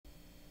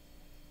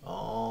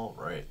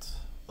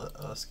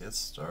Let's get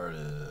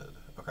started.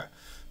 Okay,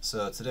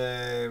 so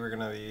today we're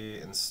going to be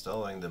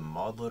installing the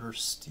mod loader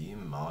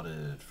Steam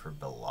Modded for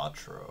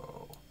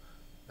Balatro.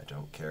 I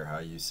don't care how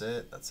you say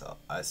it, that's how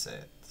I say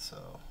it.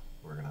 So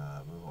we're going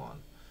to move on.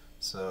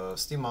 So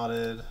Steam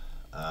Modded,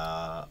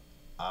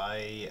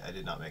 I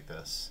did not make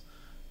this.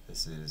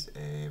 This is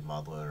a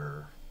mod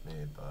loader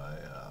made by,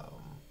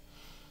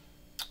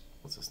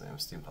 what's his name?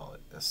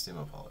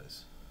 Steamo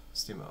Polys.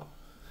 Steamo.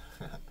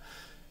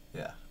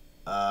 Yeah.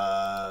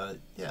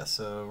 Yeah,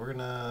 so we're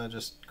gonna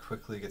just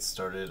quickly get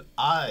started.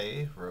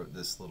 I wrote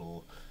this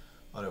little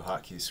auto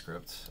hotkey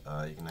script.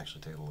 You can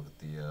actually take a look at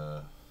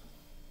the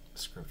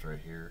script right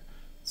here.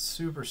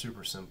 Super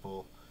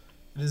simple.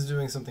 It is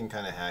doing something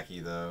kind of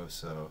hacky though,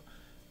 so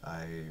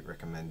I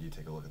recommend you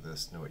take a look at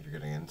this, know what you're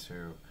getting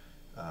into.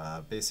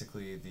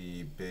 Basically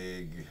the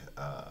big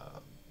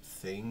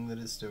thing that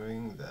it's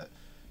doing that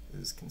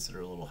is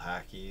considered a little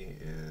hacky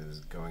is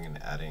going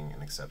and adding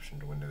an exception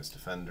to Windows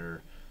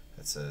Defender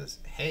that says,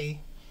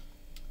 hey,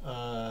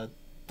 don't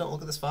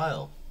look at this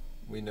file.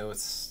 We know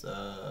it's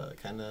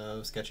kind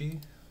of sketchy,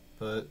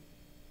 but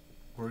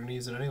we're going to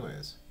use it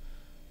anyways.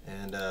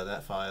 And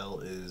that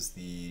file is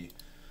the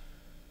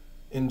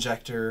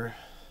injector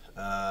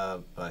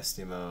by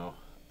Steamo,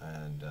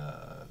 and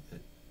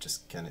it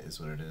just kind of is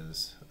what it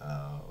is.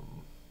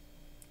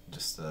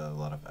 Just a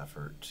lot of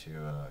effort to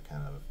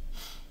kind of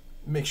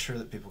make sure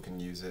that people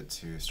can use it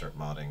to start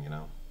modding, you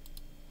know.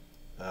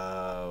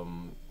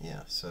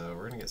 Yeah, so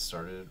we're gonna get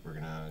started. We're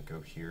gonna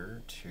go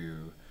here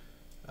to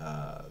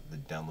the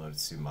download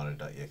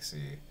cmodded.exe,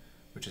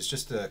 which is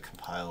just a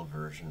compiled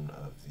version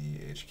of the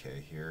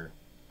HK here.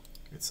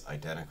 It's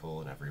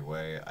identical in every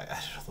way. I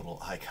added a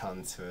little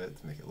icon to it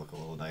to make it look a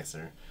little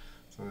nicer.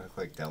 So I'm gonna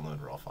click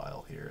download raw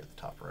file here at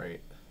the top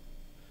right.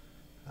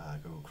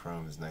 Google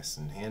Chrome is nice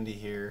and handy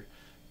here.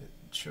 It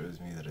shows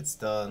me that it's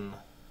done.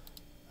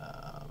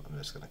 I'm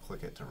just going to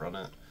click it to run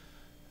it.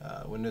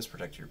 Windows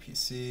protect your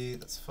PC,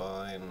 that's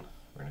fine.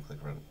 We're going to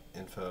click run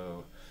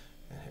info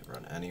and hit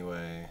run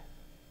anyway.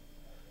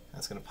 And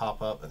it's going to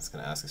pop up and it's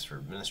going to ask us for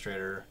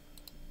administrator.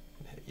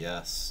 And hit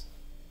yes.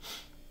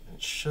 And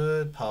it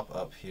should pop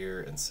up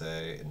here and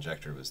say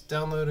injector was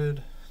downloaded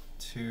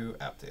to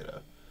app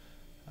data.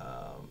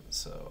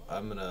 So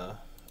I'm going to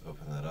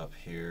open that up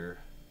here.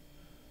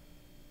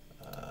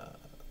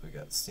 We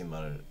got Steam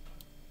Modded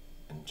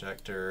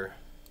injector,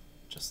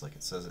 just like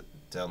it says it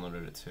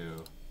downloaded it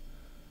to.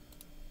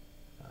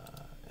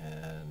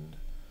 And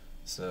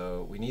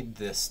so we need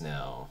this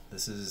now.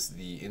 This is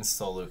the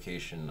install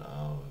location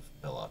of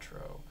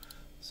Balatro.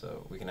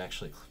 So we can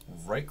actually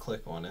right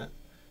click on it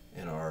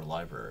in our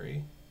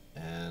library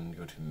and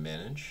go to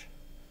manage,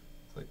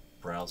 click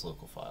browse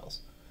local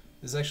files.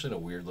 This is actually in a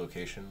weird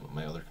location on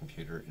my other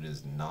computer. It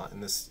is not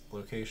in this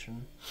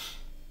location.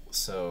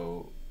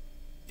 So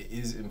it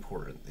is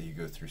important that you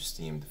go through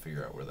Steam to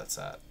figure out where that's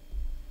at.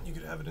 You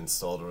could have it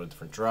installed on a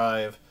different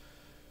drive.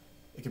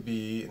 It could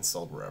be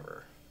installed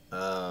wherever.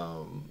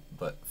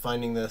 But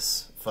finding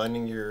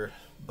your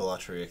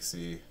Balatro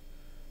exe,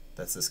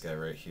 that's this guy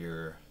right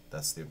here.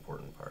 That's the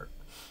important part.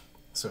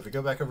 So if we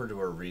go back over to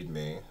our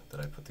README that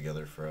I put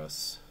together for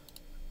us,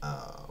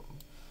 what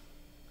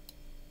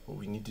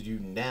we need to do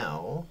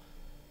now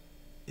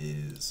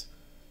is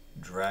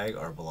drag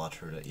our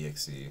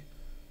Balatro.exe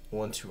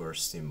onto our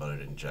Steam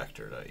Modded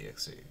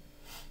injector.exe.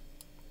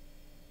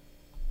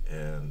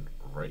 And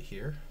right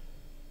here,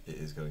 it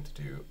is going to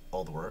do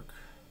all the work.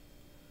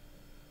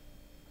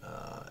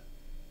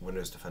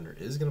 Windows Defender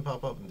is going to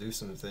pop up and do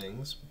some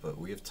things, but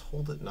we have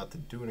told it not to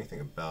do anything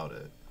about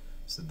it.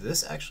 So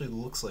this actually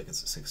looks like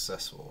it's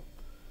successful.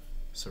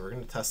 So we're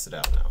going to test it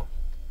out now.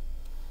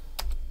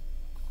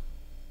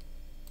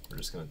 We're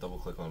just going to double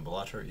click on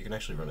Balatro. You can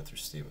actually run it through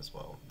Steam as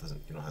well.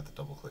 You don't have to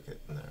double click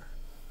it in there.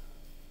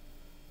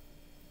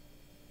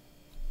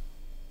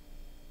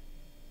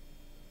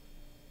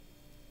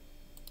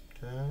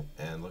 Okay,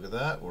 and look at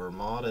that, we're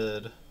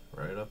modded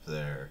right up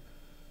there.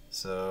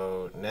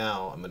 So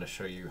now I'm going to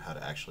show you how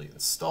to actually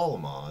install a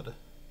mod.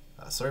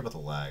 Sorry about the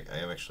lag, I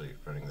am actually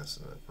running this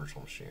in a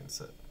virtual machine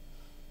so that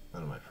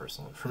none of my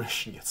personal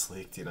information gets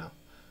leaked, you know.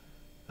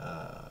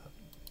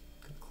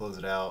 Close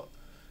it out.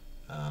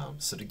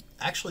 So to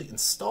actually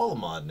install a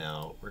mod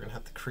now, we're going to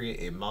have to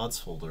create a mods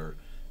folder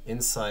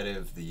inside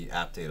of the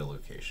app data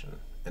location.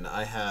 And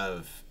I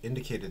have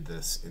indicated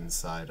this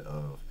inside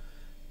of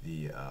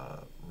the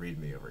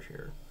README over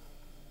here.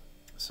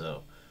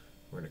 So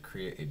we're going to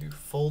create a new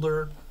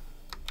folder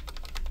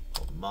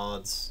called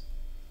mods.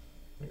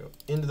 I'm going to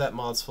go into that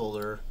mods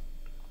folder,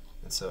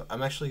 and so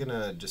I'm actually going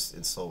to just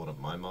install one of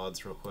my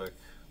mods real quick.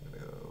 I'm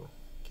going to go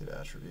git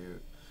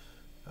attribute,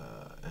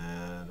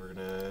 and we're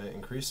going to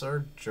increase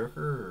our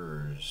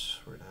jokers.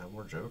 We're going to have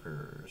more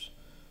jokers.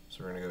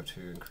 So we're going to go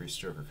to increase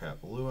joker cap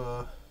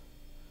Lua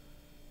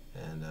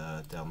and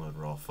download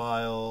raw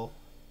file.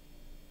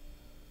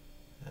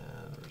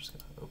 And we're just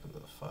going to open the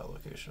file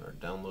location, our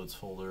downloads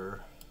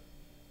folder.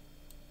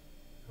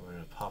 And we're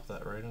going to pop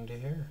that right into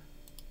here.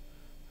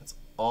 That's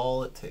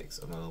all it takes.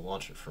 I'm going to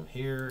launch it from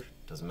here.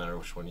 Doesn't matter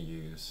which one you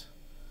use.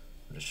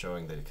 I'm just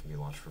showing that it can be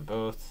launched from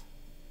both.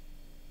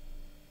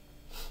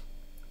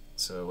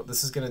 So what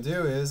this is going to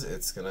do is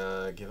it's going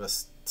to give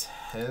us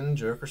 10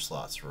 Joker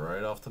slots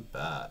right off the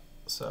bat.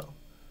 So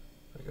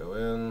we go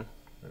in,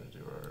 we're going to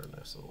do our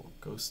nice little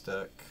ghost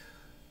deck.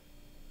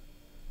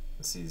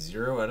 Let's see,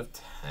 0 out of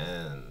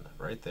 10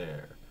 right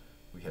there.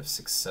 We have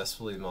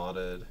successfully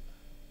modded,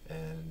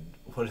 and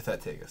what did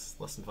that take us?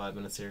 Less than 5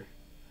 minutes here?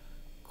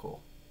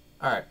 Cool.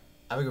 Alright,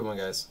 have a good one,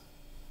 guys.